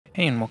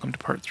Hey, and welcome to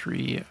part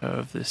 3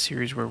 of this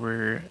series where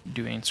we're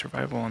doing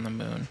survival on the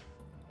moon.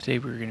 Today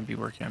we're going to be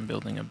working on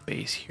building a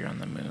base here on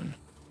the moon.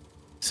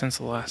 Since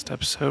the last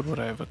episode, what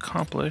I've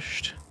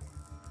accomplished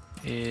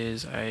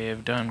is I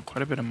have done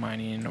quite a bit of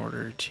mining in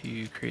order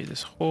to create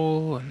this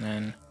hole and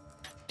then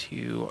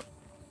to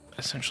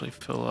essentially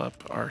fill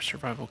up our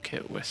survival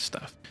kit with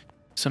stuff.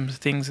 Some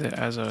things that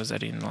as I was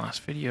editing the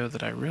last video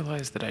that I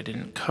realized that I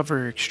didn't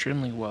cover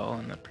extremely well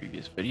in the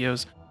previous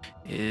videos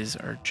is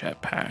our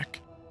jetpack.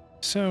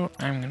 So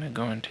I'm going to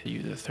go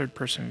into the third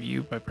person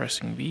view by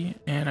pressing V,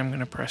 and I'm going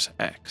to press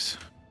X,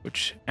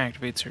 which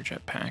activates our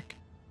jetpack.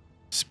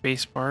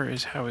 Spacebar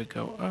is how we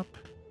go up,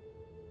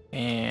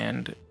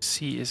 and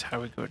C is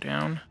how we go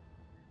down.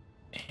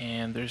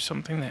 And there's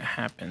something that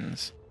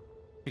happens.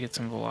 We get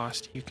some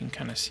velocity, you can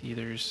kind of see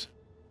there's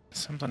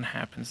something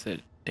happens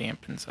that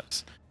dampens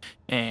us.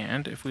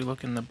 And if we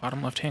look in the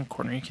bottom left hand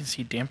corner, you can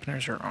see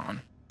dampeners are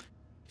on.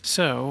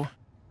 So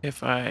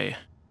if I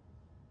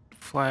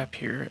fly up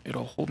here,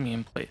 it'll hold me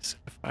in place.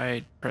 If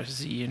I press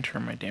Z and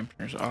turn my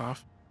dampeners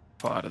off,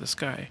 fall out of the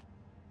sky.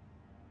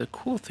 The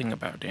cool thing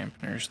about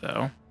dampeners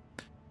though,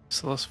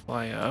 so let's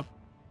fly up,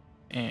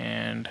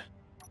 and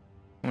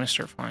when I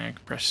start flying I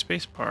can press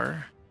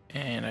spacebar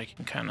and I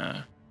can kind of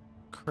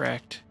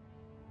correct,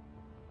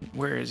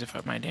 whereas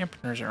if my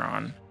dampeners are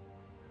on,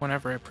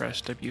 whenever I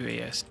press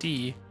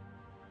WASD,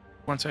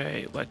 once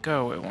I let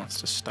go it wants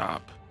to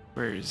stop,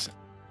 whereas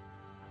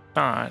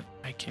not,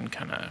 I can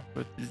kind of,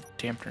 with the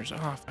dampeners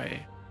off,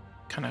 I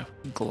kind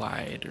of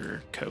glide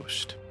or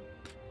coast.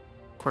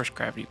 Of course,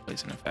 gravity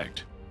plays an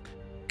effect.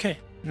 Okay,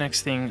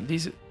 next thing,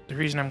 the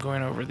reason I'm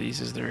going over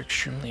these is they're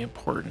extremely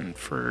important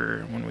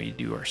for when we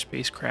do our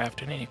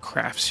spacecraft and any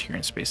crafts here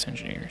in Space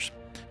Engineers.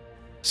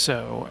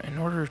 So, in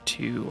order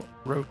to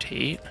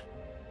rotate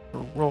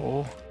or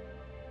roll,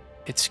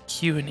 it's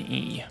Q and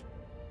E.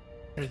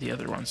 They're the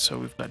other ones. So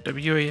we've got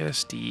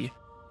WASD,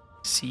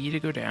 C to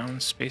go down,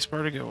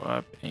 spacebar to go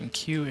up, and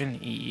Q and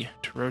E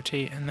to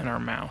rotate, and then our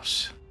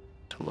mouse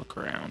to look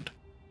around.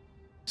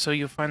 So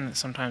you'll find that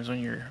sometimes when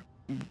you're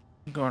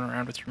going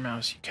around with your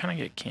mouse, you kind of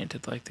get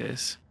canted like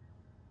this.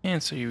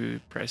 And so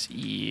you press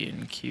E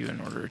and Q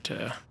in order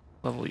to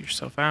level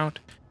yourself out,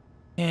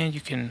 and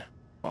you can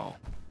fall.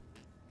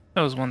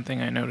 That was one thing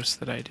I noticed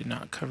that I did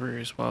not cover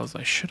as well as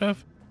I should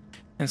have.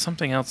 And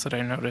something else that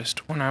I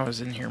noticed when I was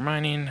in here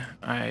mining,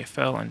 I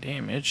fell and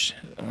damaged.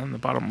 On the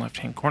bottom left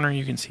hand corner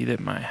you can see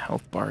that my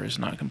health bar is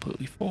not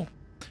completely full.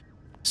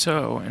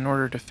 So in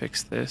order to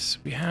fix this,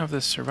 we have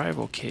this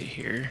survival kit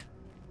here,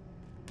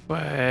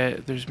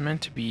 but there's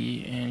meant to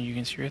be, and you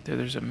can see right there,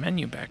 there's a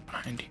menu back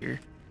behind here.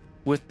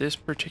 With this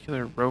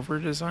particular rover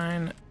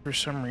design, for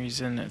some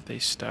reason they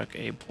stuck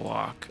a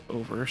block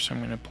over, so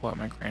I'm going to pull out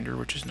my grinder,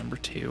 which is number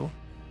 2,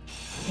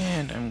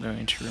 and I'm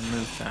going to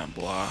remove that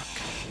block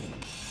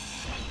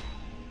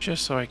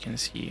just so I can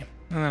see,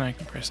 and then I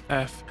can press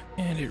F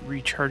and it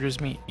recharges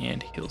me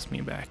and heals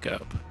me back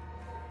up.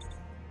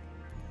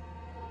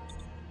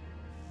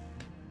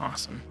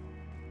 Awesome.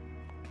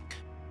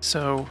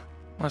 So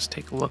let's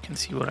take a look and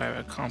see what I've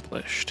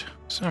accomplished.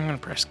 So I'm going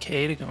to press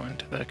K to go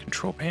into the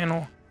control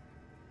panel,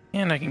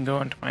 and I can go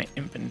into my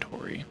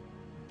inventory.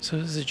 So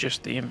this is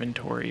just the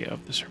inventory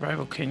of the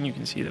survival kit, and you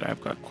can see that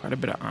I've got quite a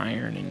bit of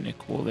iron and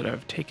nickel that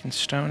I've taken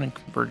stone and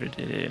converted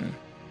it in.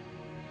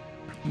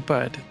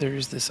 But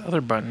there's this other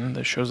button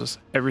that shows us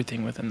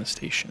everything within the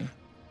station.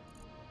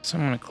 So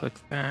I'm going to click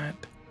that,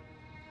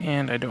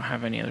 and I don't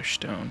have any other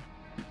stone.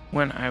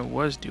 When I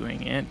was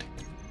doing it,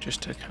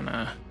 just to kind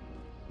of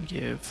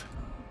give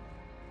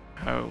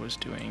how I was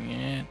doing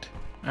it,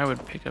 I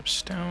would pick up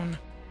stone,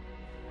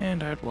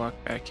 and I'd walk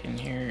back in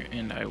here,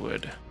 and I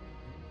would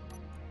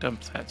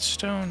dump that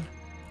stone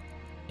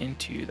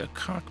into the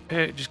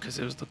cockpit just because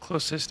it was the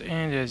closest,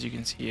 and as you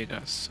can see, it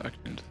got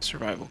sucked into the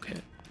survival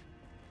kit,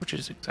 which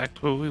is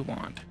exactly what we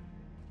want.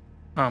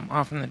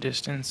 Off in the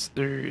distance,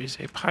 there is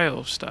a pile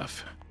of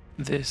stuff.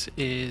 This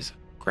is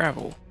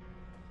gravel.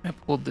 I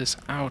pulled this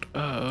out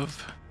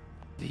of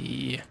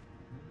the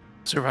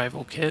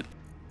survival kit.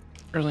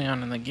 Early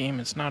on in the game,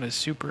 it's not a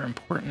super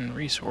important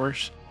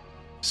resource,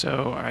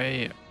 so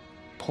I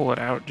pull it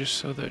out just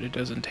so that it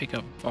doesn't take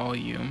up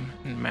volume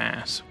and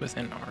mass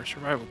within our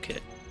survival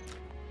kit.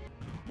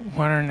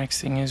 What our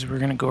next thing is, we're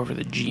going to go over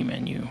the G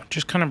menu,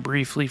 just kind of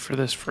briefly for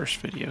this first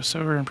video. So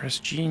we're going to press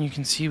G, and you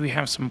can see we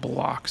have some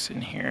blocks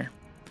in here.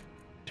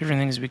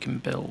 Different things we can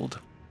build.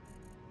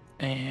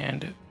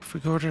 And if we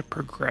go to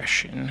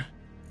progression,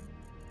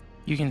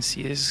 you can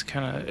see this is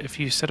kind of, if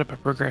you set up a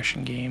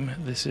progression game,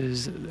 this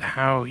is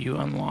how you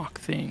unlock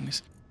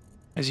things.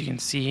 As you can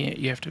see,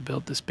 you have to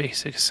build this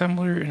basic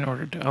assembler in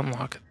order to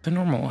unlock the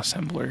normal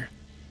assembler.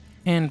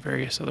 And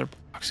various other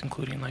blocks,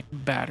 including like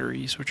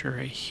batteries, which are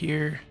right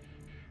here.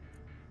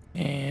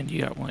 And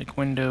you got like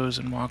windows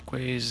and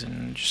walkways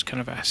and just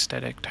kind of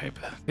aesthetic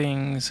type of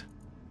things.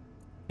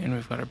 And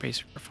we've got our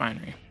basic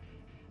refinery.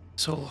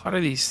 So a lot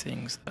of these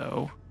things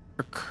though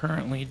are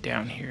currently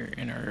down here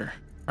in our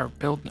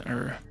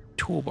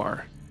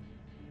toolbar.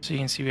 So you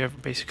can see we have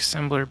a basic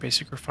assembler,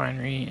 basic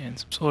refinery, and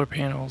some solar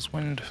panels,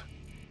 wind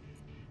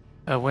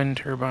wind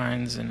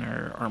turbines and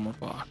our armor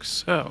blocks.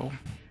 So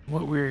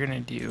what we're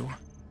going to do,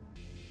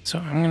 so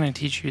I'm going to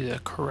teach you the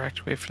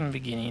correct way from the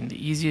beginning,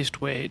 the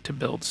easiest way to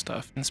build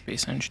stuff in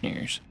Space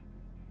Engineers.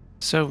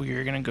 So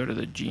we're going to go to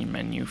the G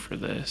menu for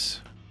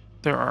this.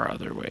 There are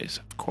other ways,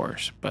 of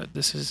course, but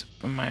this is,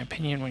 in my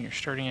opinion, when you're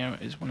starting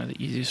out, is one of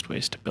the easiest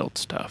ways to build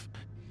stuff.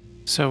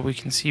 So we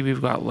can see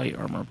we've got light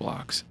armor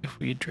blocks. If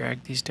we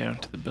drag these down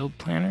to the build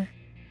planner,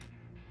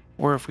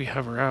 or if we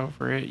hover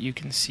over it, you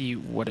can see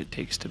what it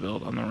takes to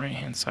build. On the right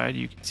hand side,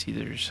 you can see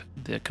there's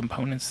the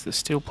components, the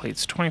steel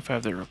plates,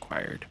 25 that are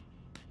required.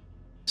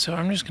 So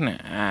I'm just going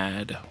to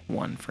add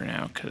one for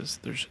now because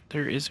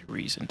there is a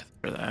reason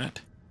for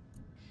that.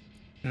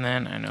 And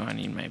then I know I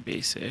need my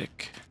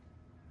basic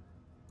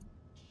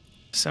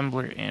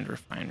assembler and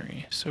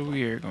refinery. So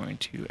we are going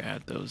to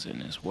add those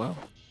in as well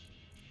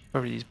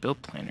over these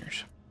build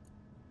planners.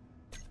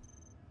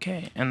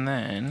 Okay, and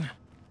then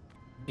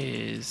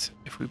is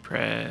if we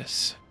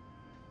press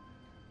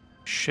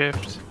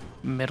shift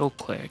middle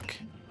click,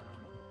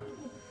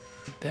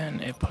 then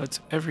it puts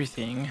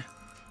everything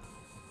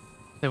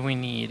that we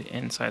need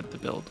inside the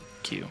build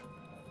queue.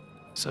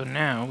 So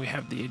now we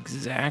have the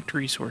exact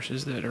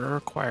resources that are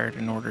required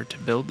in order to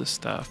build the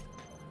stuff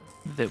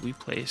that we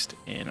placed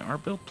in our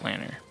build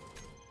planner.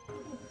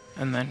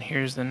 And then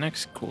here's the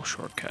next cool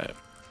shortcut.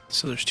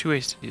 So there's two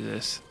ways to do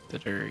this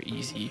that are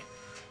easy.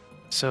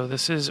 So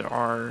this is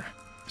our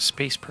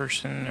space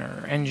person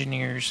or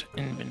engineer's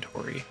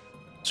inventory.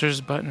 So there's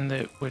a button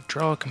that would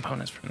draw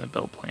components from the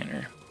build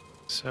planner.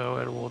 So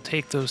it will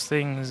take those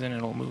things and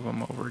it'll move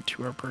them over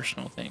to our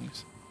personal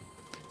things,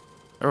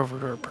 or over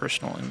to our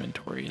personal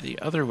inventory. The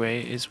other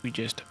way is we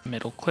just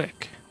middle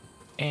click,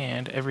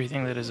 and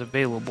everything that is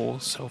available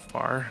so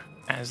far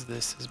as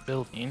this is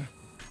building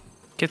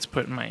gets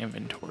put in my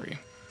inventory.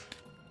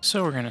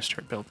 So we're going to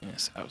start building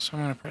this out. So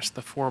I'm going to press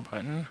the 4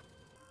 button,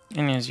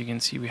 and as you can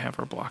see, we have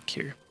our block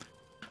here.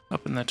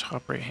 Up in the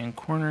top right hand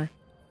corner,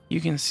 you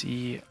can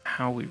see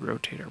how we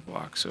rotate our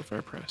block. So if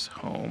I press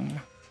home,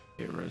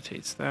 it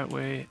rotates that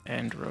way,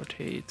 and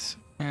rotates,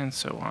 and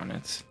so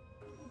on.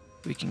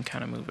 We can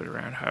kind of move it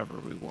around however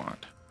we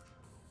want.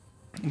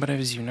 But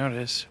as you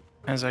notice,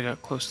 as I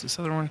got close to this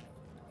other one,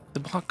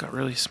 the block got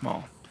really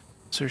small.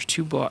 So there's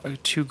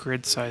two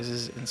grid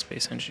sizes in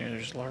Space Engineer.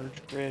 There's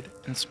large grid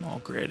and small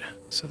grid.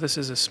 So this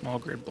is a small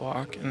grid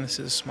block, and this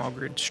is a small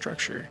grid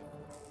structure.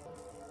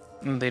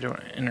 And they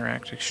don't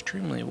interact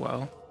extremely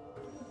well,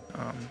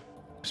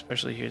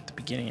 especially here at the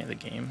beginning of the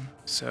game.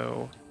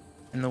 So,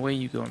 and the way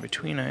you go in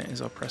between it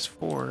is I'll press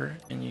 4,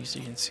 and you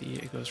can see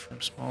it goes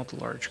from small to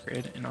large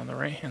grid. And on the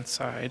right hand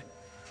side,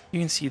 you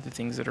can see the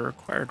things that are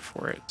required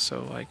for it.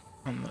 So like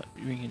on the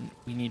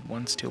we need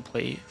 1 steel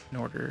plate in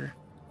order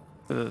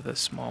for the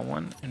small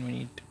one, and we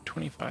need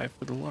 25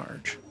 for the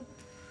large.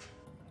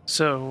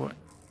 So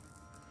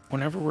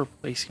whenever we're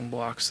placing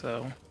blocks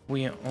though,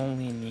 we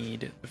only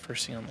need the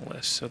first thing on the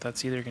list. So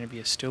that's either going to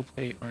be a steel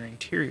plate or an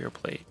interior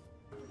plate.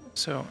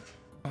 So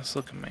let's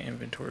look at my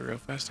inventory real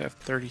fast. I have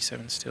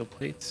 37 steel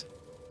plates.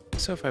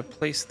 So if I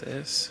place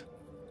this,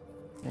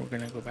 we're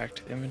going to go back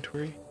to the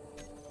inventory,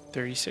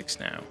 36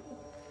 now.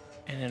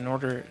 And in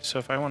order, so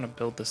if I want to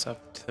build this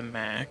up to the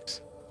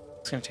max,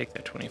 it's going to take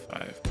that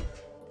 25.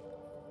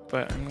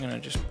 But I'm going to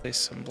just place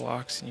some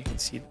blocks, and you can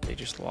see that they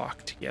just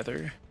lock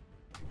together.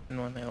 And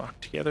when they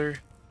lock together,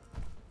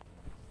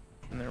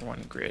 then they're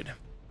one grid.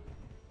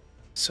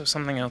 So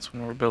something else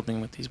when we're building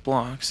with these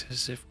blocks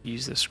is if we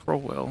use the scroll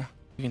wheel,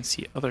 you can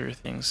see other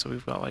things. So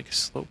we've got like a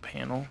slope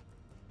panel,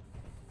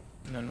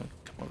 and then we'll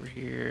come over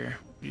here.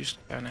 We just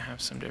kind of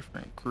have some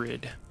different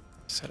grid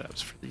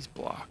setups for these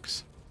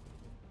blocks.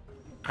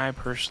 I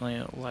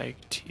personally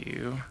like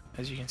to,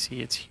 as you can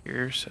see, it's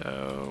here,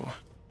 so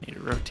I need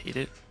to rotate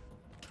it.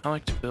 I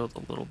like to build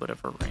a little bit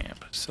of a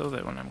ramp so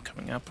that when I'm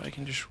coming up, I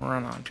can just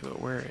run onto it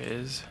where it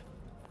is.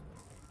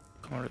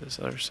 Come over to this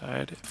other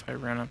side. If I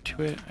run up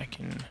to it, I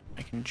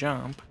can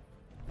jump.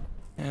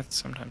 And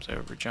sometimes I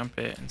over jump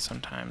it, and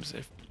sometimes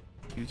if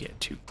you get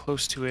too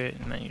close to it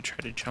and then you try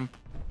to jump,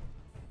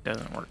 it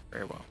doesn't work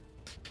very well.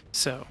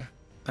 So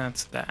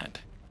that's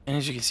that. And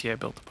as you can see, I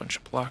built a bunch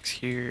of blocks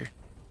here,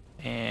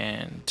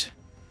 and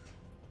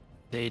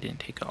they didn't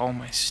take all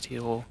my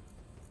steel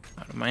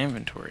out of my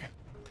inventory.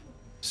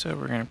 So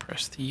we're going to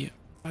press the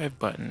 5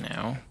 button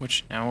now,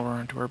 which now we're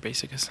onto our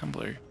basic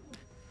assembler.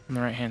 On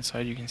the right hand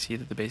side, you can see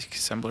that the basic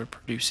assembler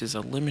produces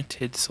a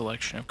limited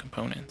selection of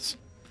components,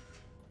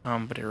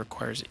 but it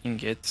requires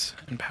ingots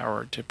and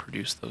power to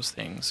produce those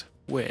things,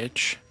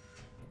 which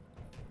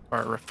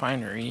our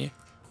refinery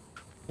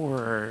or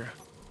our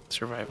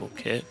survival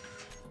kit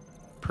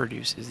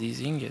produces these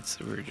ingots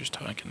that we were just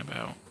talking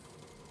about.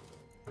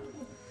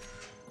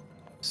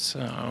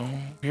 So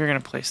we're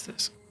going to place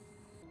this.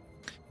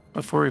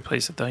 Before we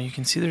place it though, you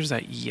can see there's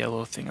that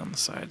yellow thing on the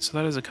side. So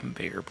that is a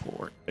conveyor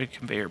port, a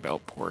conveyor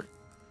belt port.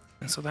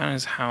 And so that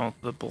is how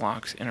the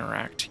blocks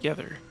interact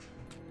together.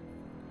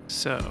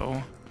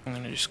 So I'm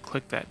going to just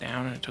click that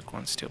down, and it took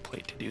 1 steel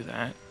plate to do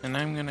that. And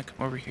I'm going to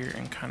come over here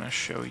and kind of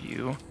show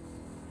you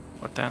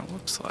what that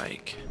looks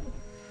like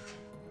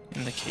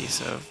in the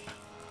case of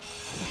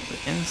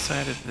the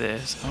inside of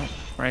this, oh,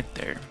 right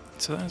there.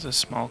 So that's a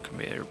small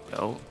conveyor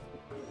belt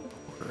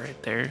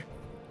right there.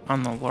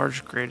 On the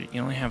large grid,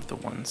 you only have the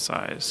one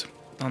size.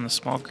 On the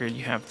small grid,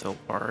 you have the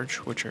large,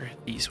 which are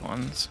these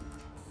ones.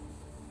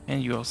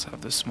 And you also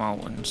have the small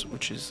ones,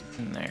 which is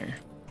in there.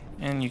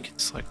 And you can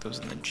select those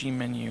in the G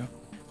menu.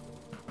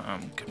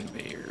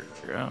 Conveyor,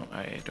 oh,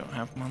 I don't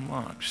have them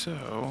unlocked,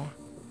 so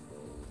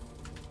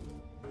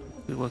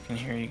if we look in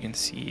here, you can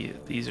see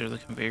these are the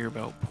conveyor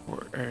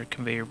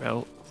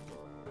belt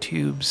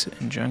tubes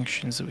and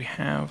junctions that we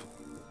have,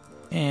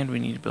 and we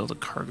need to build a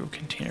cargo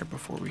container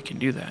before we can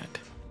do that.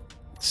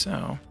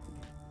 So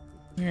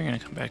we're going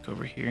to come back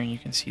over here, and you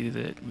can see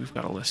that we've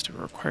got a list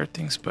of required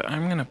things, but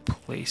I'm going to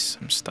place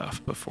some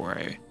stuff before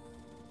I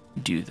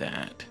do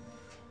that.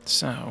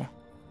 So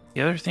the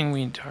other thing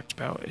we talked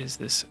about is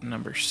this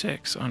number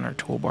 6 on our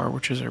toolbar,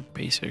 which is our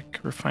basic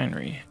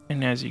refinery.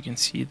 And as you can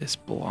see, this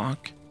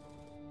block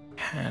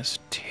has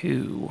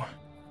 2.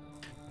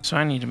 So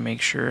I need to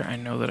make sure I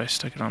know that I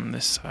stuck it on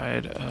this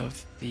side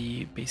of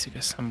the basic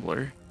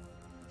assembler.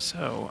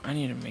 So I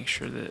need to make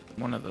sure that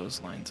one of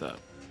those lines up.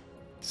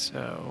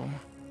 So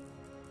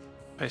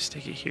if I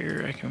stick it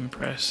here, I can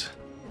press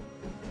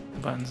the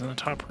buttons in the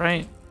top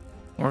right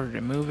in order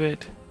to move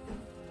it.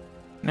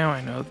 Now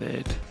I know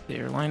that they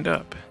are lined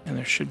up, and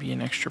there should be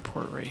an extra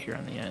port right here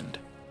on the end.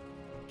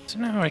 So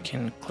now I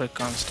can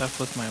click on stuff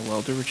with my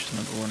welder, which is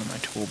number 1 on my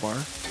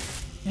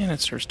toolbar, and it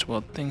starts to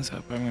weld things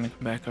up. I'm going to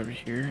come back over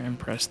here and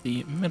press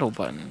the middle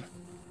button.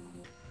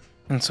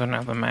 And so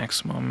now the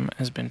maximum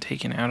has been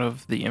taken out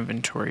of the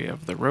inventory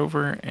of the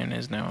rover and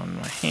is now in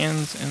my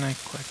hands, and I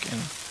click,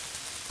 and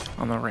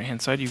on the right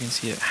hand side you can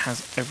see it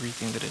has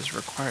everything that is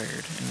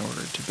required in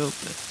order to build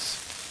this.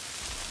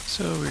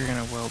 So we're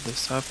going to weld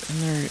this up, and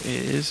there it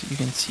is. You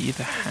can see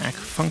the hack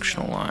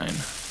functional line.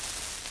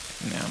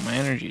 Now my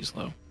energy is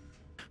low.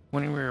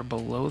 When we're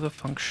below the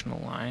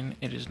functional line,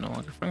 it is no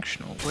longer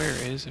functional.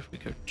 Whereas if we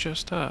go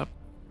just up,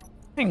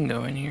 I can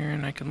go in here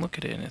and I can look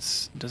at it, and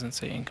it doesn't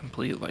say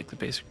incomplete like the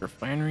basic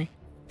refinery.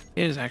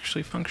 It is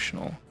actually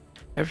functional.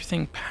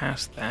 Everything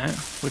past that,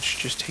 which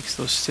just takes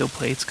those steel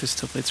plates, because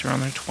steel plates are on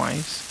there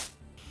twice,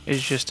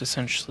 is just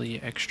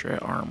essentially extra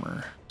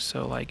armor.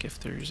 So like if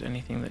there's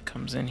anything that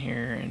comes in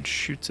here and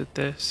shoots at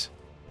this,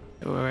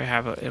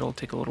 it'll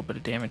take a little bit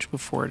of damage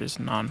before it is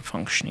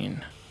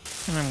non-functioning.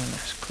 And I'm going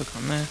to click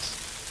on this.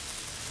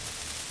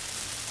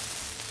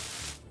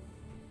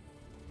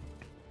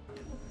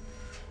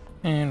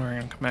 And we're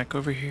going to come back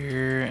over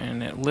here,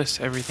 and it lists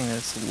everything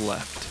that's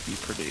left to be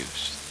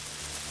produced.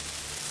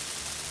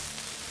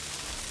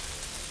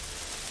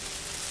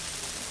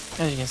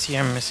 As you can see,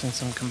 I'm missing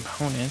some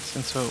components,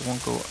 and so it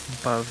won't go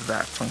above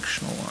that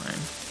functional line.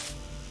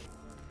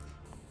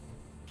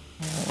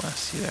 Well, let's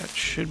see, that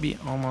should be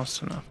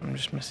almost enough. I'm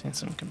just missing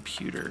some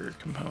computer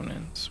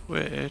components,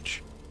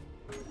 which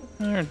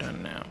are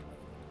done now.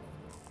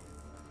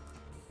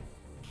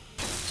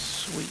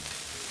 Sweet.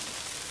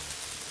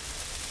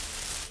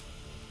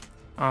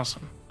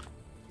 Awesome.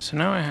 So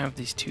now I have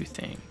these two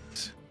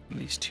things.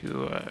 These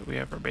two, we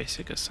have our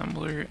basic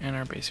assembler and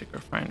our basic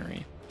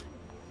refinery.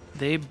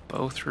 They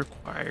both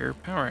require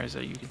power, as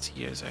you can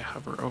see as I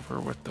hover over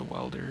with the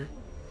welder.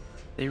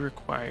 They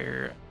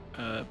require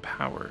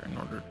power in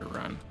order to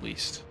run, at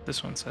least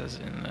this one says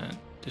in the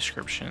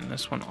description.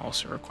 This one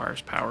also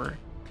requires power.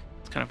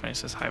 It's kind of funny, it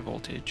says high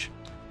voltage.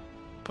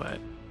 But,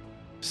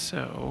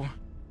 so,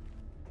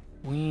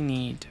 we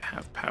need to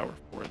have power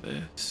for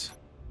this.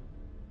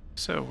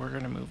 So we're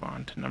going to move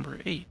on to number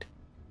 8,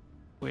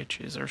 which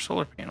is our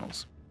solar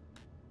panels.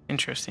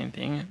 Interesting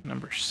thing,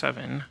 number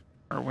 7,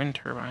 our wind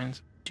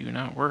turbines do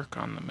not work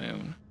on the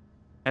moon.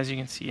 As you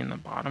can see in the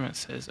bottom, it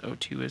says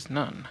O2 is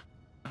none.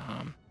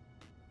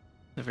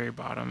 The very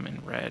bottom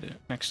in red,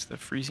 next to the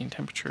freezing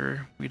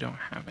temperature, we don't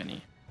have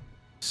any.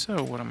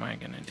 So what am I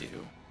going to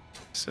do?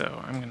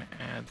 So I'm going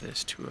to add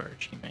this to our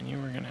G menu.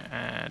 We're going to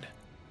add,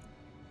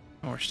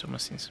 oh, we're still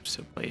missing some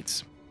steel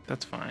plates.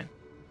 That's fine.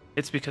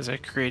 It's because I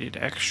created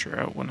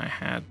extra when I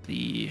had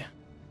the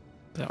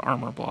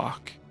armor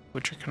block,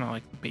 which are kind of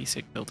like the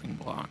basic building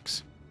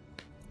blocks.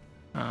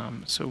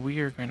 So we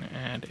are going to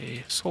add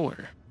a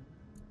solar.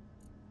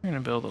 We're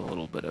going to build a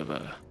little bit of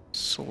a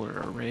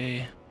solar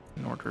array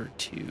in order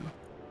to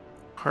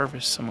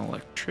harvest some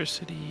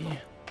electricity.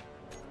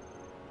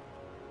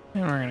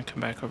 And we're going to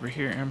come back over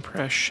here and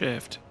press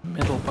shift,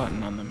 middle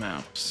button on the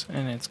mouse,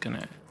 and it's going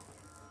to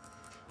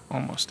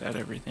almost add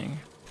everything.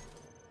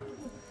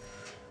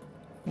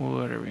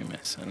 What are we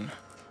missing?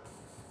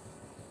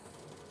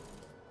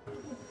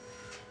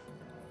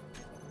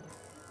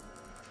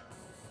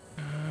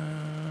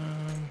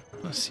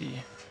 Let's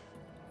see.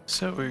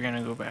 So we're going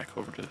to go back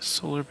over to the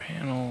solar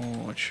panel,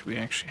 which we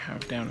actually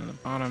have down in the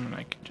bottom, and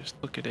I can just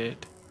look at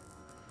it.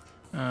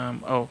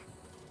 Oh,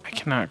 I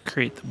cannot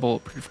create the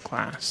bulletproof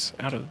glass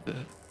out of the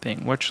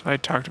thing, which I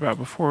talked about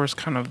before was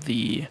kind of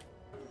the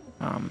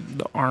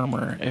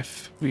armor.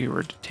 If we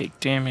were to take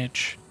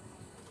damage,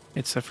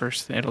 it's the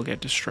first thing, it'll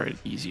get destroyed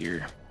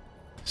easier.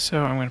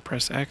 So I'm going to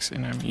press X,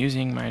 and I'm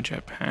using my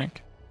jetpack,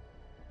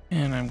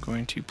 and I'm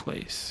going to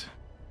place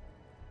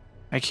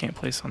I can't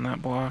place on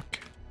that block,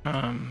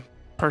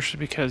 partially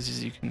because,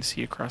 as you can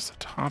see across the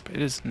top,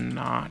 it is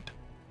not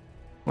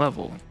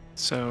level.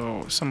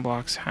 So some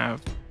blocks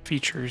have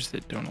features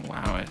that don't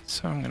allow it.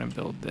 So I'm going to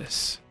build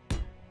this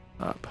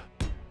up.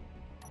 I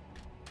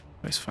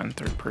always find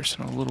third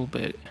person a little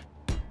bit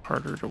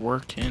harder to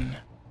work in.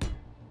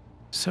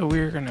 So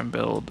we're going to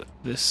build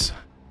this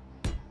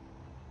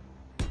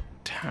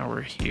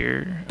tower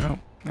here. Oh,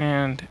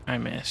 and I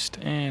missed.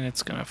 And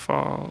it's going to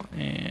fall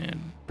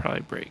and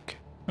probably break.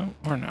 Oh,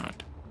 or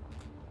not.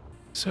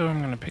 So I'm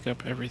going to pick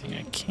up everything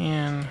I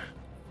can.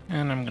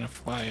 And I'm going to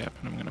fly up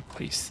and I'm going to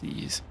place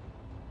these.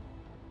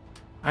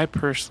 I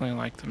personally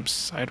like them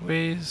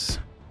sideways.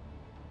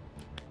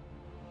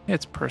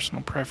 It's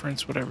personal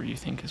preference, whatever you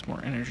think is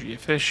more energy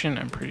efficient.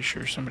 I'm pretty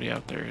sure somebody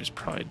out there has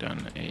probably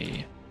done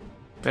a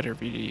better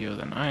video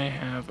than I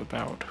have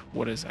about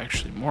what is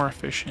actually more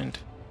efficient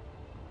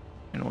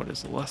and what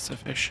is less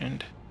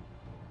efficient.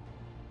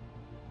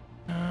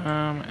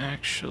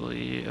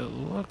 Actually, it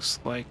looks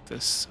like the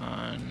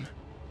sun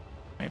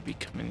might be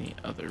coming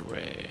the other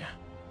way.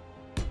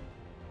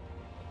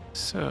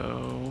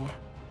 So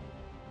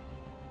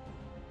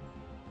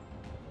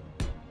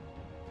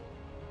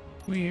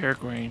we are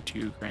going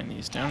to grind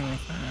these down real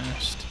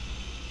fast.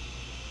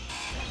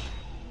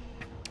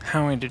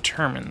 How I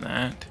determine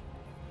that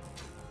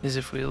is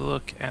if we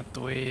look at the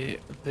way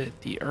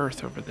that the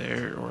Earth over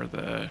there, or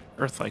the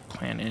Earth-like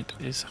planet,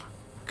 is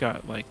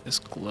got like this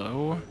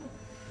glow.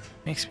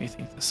 Makes me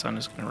think the sun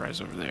is going to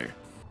rise over there.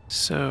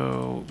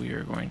 So we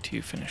are going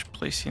to finish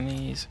placing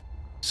these.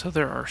 So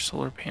there are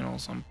solar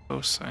panels on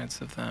both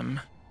sides of them,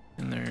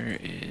 and there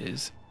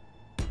is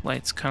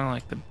lights kind of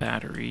like the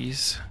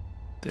batteries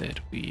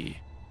that we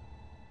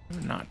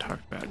have not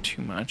talked about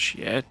too much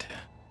yet.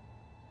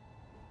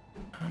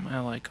 I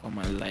like all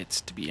my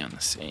lights to be on the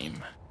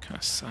same kind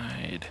of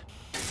side.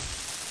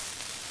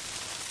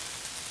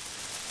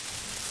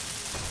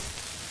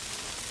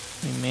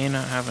 We may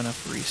not have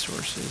enough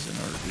resources in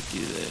order to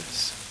do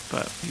this,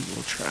 but we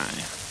will try.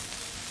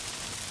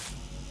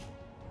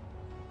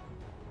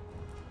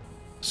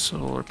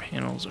 Solar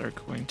panels are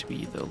going to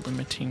be the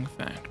limiting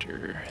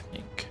factor, I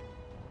think.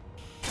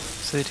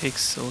 So they take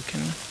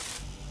silicon,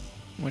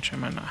 which I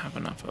might not have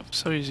enough of.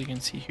 So as you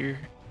can see here,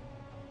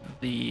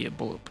 the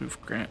bulletproof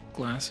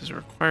glass is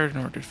required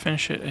in order to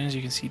finish it. And as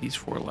you can see, these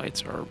 4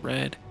 lights are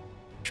red,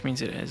 which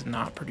means it is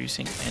not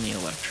producing any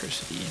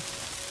electricity.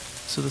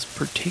 So this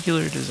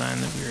particular design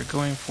that we are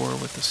going for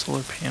with the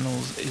solar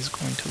panels is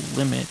going to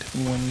limit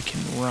when we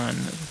can run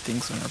the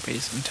things on our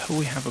base until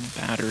we have a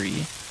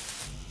battery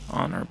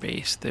on our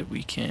base that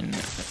we can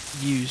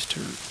use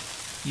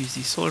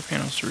these solar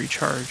panels to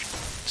recharge,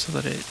 so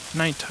that at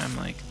nighttime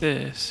like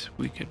this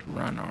we could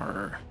run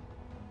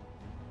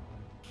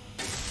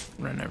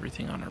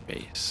everything on our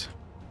base.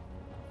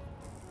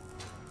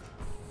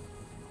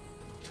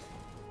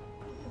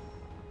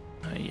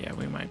 Yeah,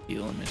 we might be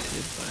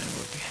limited by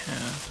what we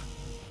have.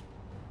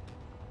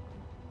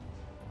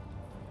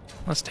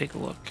 Let's take a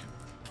look.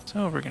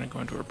 So we're going to go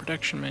into our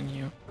production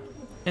menu.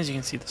 As you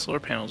can see, the solar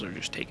panels are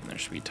just taking their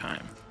sweet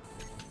time.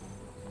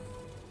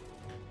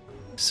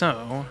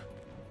 So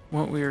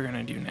what we are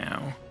going to do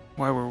now,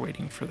 while we're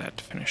waiting for that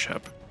to finish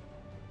up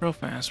real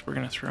fast, we're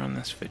going to throw in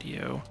this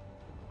video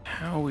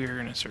how we are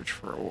going to search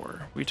for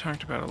ore. We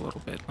talked about a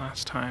little bit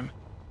last time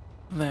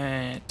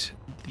that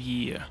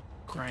the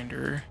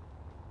grinder,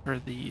 or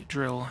the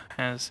drill,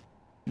 has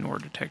an ore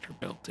detector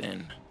built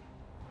in.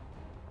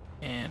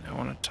 And I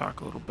want to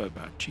talk a little bit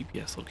about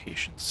GPS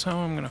locations. So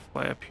I'm going to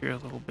fly up here a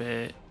little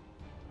bit,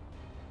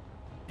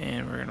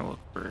 and we're going to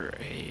look for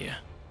a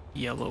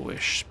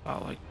yellowish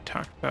spot like we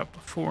talked about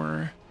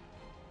before.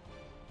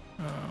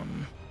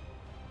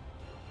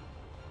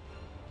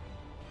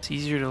 It's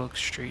easier to look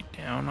straight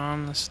down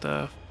on the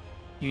stuff.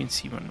 You can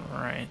see one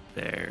right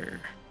there.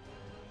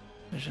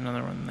 There's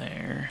another one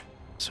there.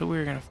 So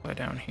we're going to fly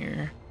down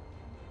here.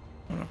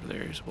 One over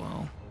there as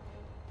well.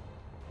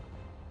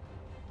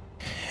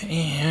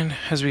 And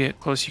as we get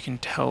close, you can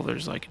tell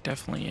there's like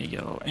definitely a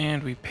yellow,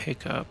 and we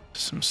pick up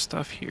some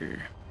stuff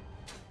here.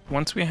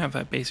 Once we have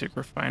that basic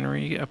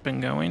refinery up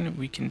and going,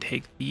 we can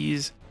take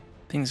these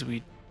things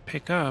we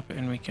pick up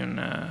and we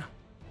can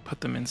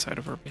put them inside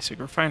of our basic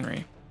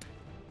refinery.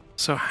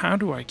 So how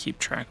do I keep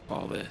track of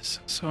all this?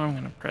 So I'm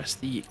going to press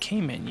the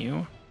K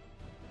menu,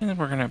 and then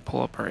we're going to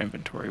pull up our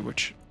inventory,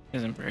 which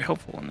isn't very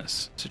helpful in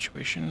this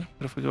situation.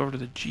 But if we go over to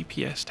the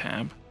GPS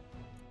tab,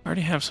 I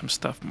already have some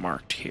stuff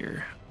marked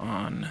here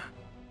on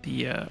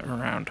the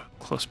around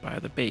close by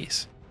the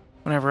base.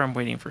 Whenever I'm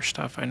waiting for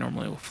stuff, I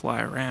normally will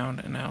fly around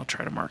and I'll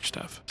try to mark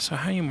stuff. So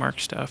how you mark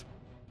stuff,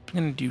 I'm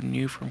going to do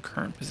new from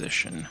current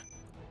position.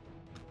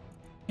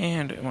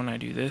 And when I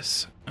do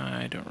this,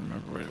 I don't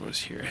remember what it was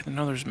here. I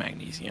know there's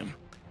magnesium,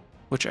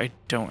 which I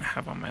don't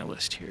have on my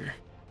list here,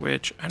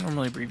 which I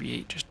normally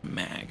abbreviate just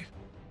mag.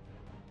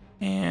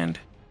 And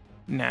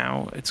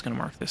now it's going to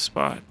mark this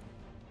spot.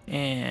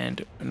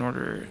 And in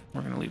order,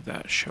 we're going to leave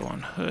that show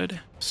on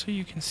HUD so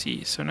you can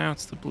see. So now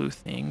it's the blue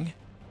thing.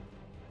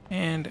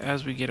 And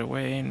as we get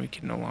away and we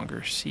can no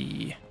longer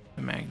see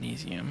the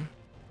magnesium,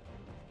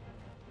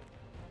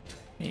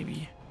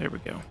 maybe. There we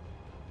go.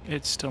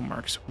 It still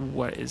marks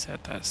what is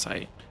at that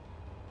site.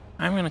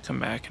 I'm going to come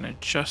back and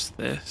adjust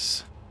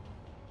this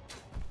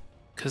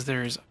because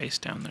there is ice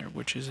down there,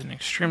 which is an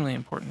extremely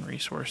important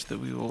resource that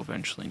we will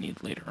eventually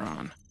need later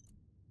on.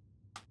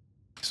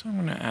 So I'm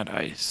going to add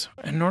ice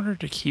in order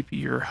to keep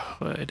your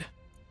hood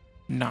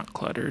not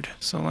cluttered.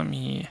 So let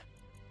me,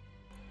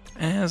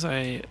 as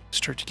I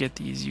start to get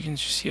these, you can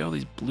just see all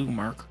these blue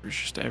markers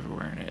just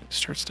everywhere, and it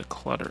starts to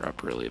clutter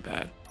up really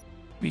bad.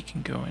 We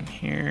can go in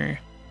here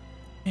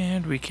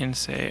and we can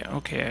say,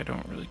 okay, I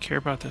don't really care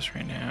about this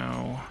right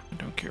now. I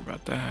don't care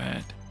about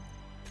that.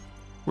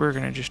 We're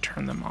going to just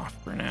turn them off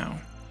for now,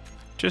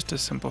 just to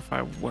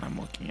simplify what I'm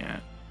looking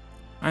at.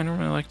 I don't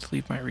really like to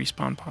leave my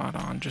respawn pod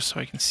on just so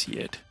I can see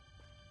it.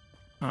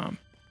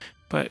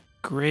 But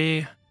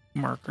gray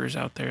markers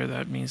out there,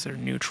 that means they're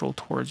neutral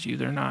towards you.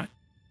 They're not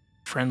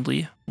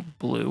friendly,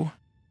 blue,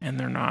 and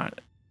they're not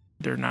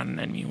an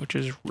enemy, which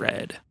is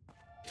red.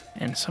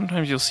 And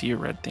sometimes you'll see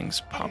red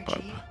things pop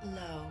up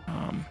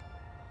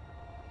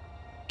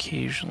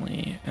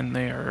occasionally, and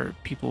they are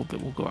people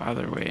that will go out of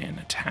their way and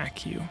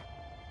attack you.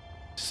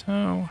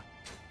 So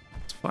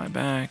let's fly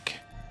back,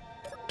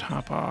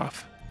 top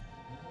off,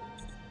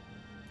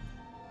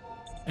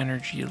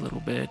 energy a little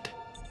bit.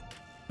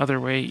 Other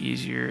way,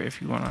 easier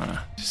if you want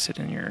to sit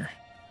in your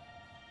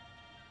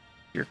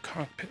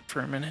cockpit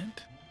for a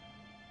minute.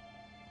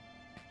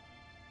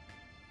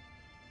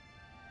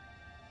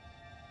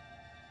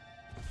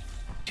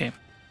 Okay,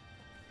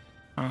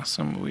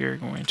 awesome. We are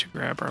going to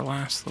grab our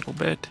last little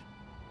bit.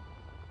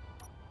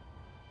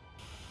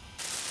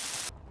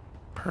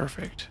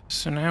 Perfect.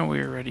 So now we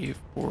are ready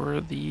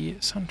for the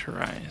sun to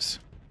rise.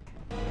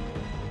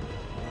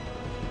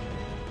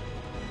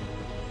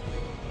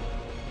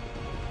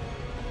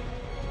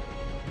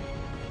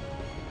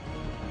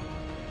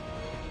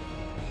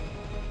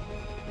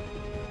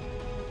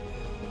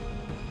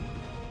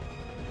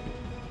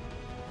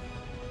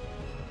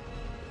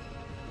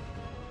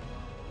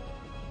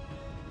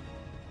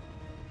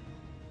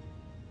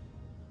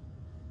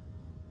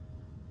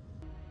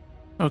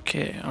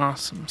 Okay,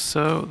 awesome.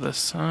 So the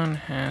sun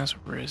has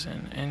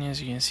risen, and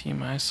as you can see,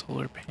 my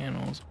solar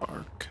panels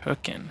are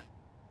cooking.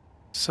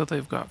 So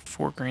they've got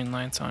 4 green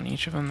lights on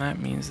each of them. That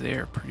means they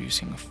are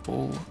producing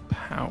full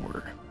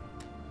power.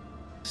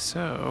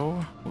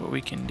 So what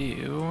we can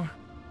do,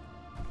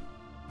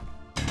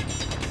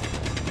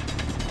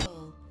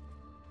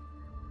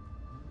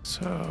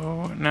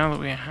 so now that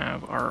we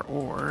have our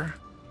ore,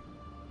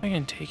 I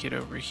can take it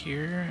over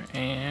here,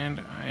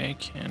 and I'm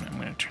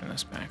going to turn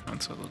this back on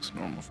so it looks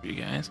normal for you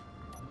guys.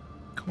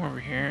 Come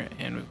over here,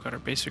 and we've got our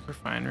basic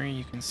refinery.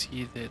 You can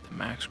see that the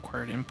max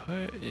required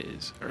input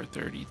is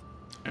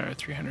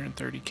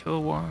 330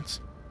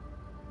 kilowatts,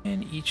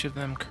 and each of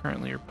them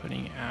currently are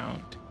putting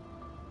out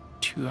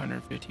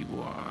 250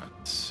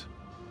 watts,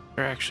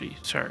 or actually,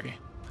 sorry,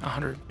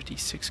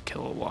 156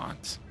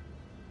 kilowatts.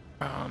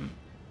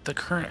 The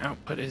current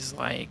output is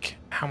like,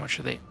 how much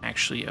are they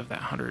actually of that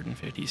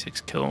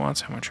 156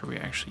 kilowatts? How much are we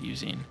actually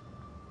using?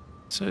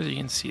 So as you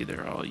can see,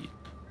 they're all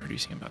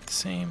producing about the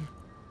same.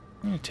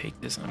 I'm going to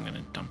take this and I'm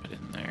going to dump it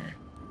in there.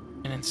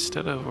 And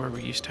instead of where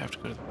we used to have to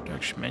go to the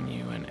production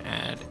menu and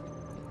add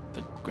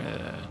the,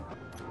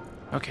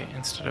 okay,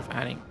 instead of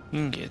adding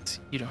ingots,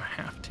 you don't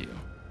have to.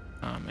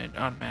 It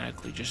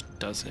automatically just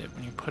does it.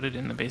 When you put it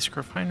in the basic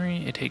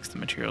refinery, it takes the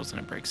materials and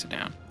it breaks it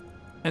down.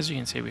 As you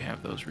can see, we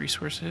have those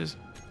resources.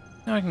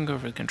 Now I can go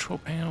over the control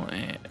panel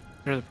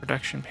or the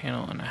production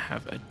panel, and I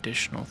have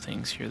additional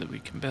things here that we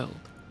can build.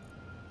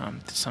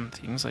 Some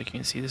things, like you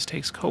can see, this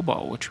takes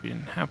cobalt, which we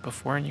didn't have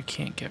before and you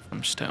can't get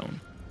from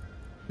stone.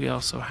 We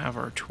also have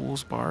our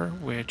tools bar,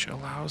 which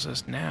allows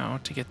us now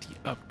to get the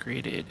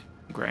upgraded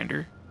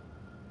grinder,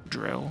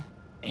 drill,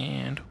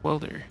 and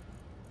welder.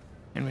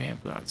 And we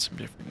have got some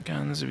different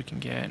guns that we can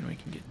get, and we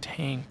can get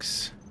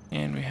tanks,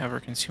 and we have our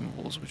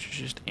consumables, which is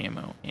just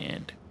ammo,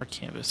 and our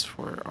canvas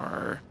for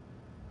our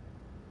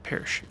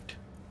parachute.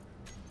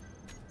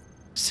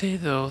 Say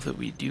though that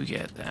we do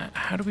get that,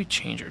 how do we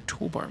change our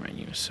toolbar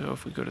menu? So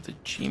if we go to the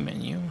G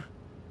menu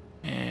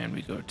and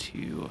we go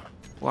to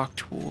block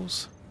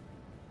tools,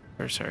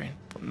 or sorry,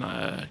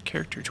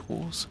 character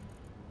tools,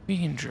 we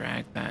can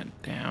drag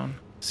that down.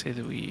 Say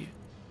that we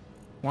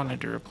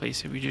wanted to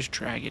replace it, we just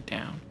drag it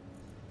down.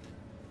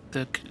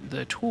 The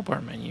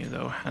toolbar menu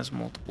though has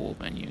multiple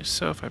menus,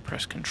 so if I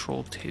press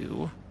Control 2,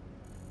 you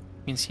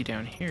can see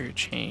down here it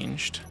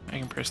changed. I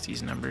can press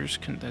these numbers,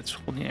 that's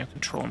holding out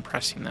Control and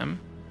pressing them.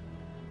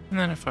 And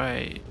then if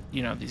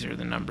these are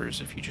the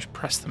numbers if you just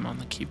press them on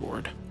the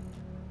keyboard.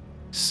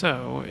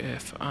 So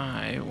if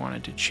I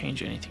wanted to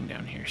change anything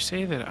down here,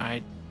 say that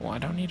I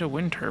don't need a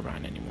wind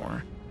turbine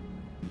anymore,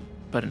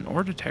 but an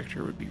ore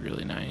detector would be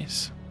really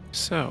nice.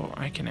 So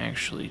I can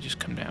actually just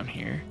come down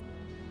here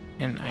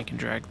and I can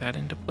drag that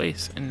into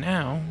place. And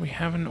now we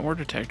have an ore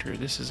detector.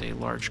 This is a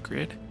large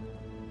grid.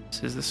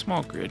 This is the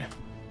small grid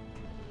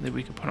that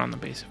we could put on the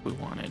base if we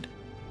wanted.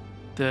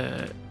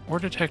 The ore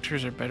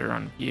detectors are better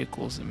on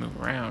vehicles that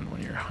move around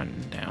when you're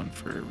hunting down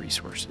for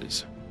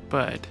resources,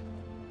 but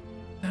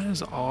that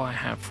is all I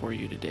have for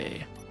you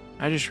today.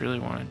 I just really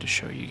wanted to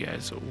show you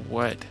guys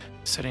what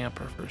setting up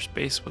our first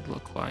base would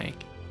look like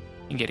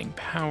and getting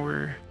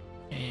power.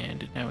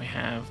 And now we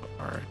have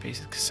our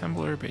basic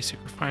assembler,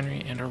 basic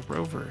refinery, and our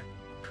rover,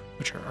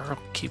 which are all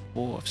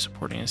capable of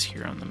supporting us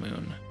here on the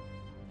moon.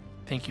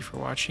 Thank you for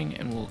watching,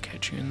 and we'll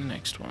catch you in the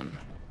next one.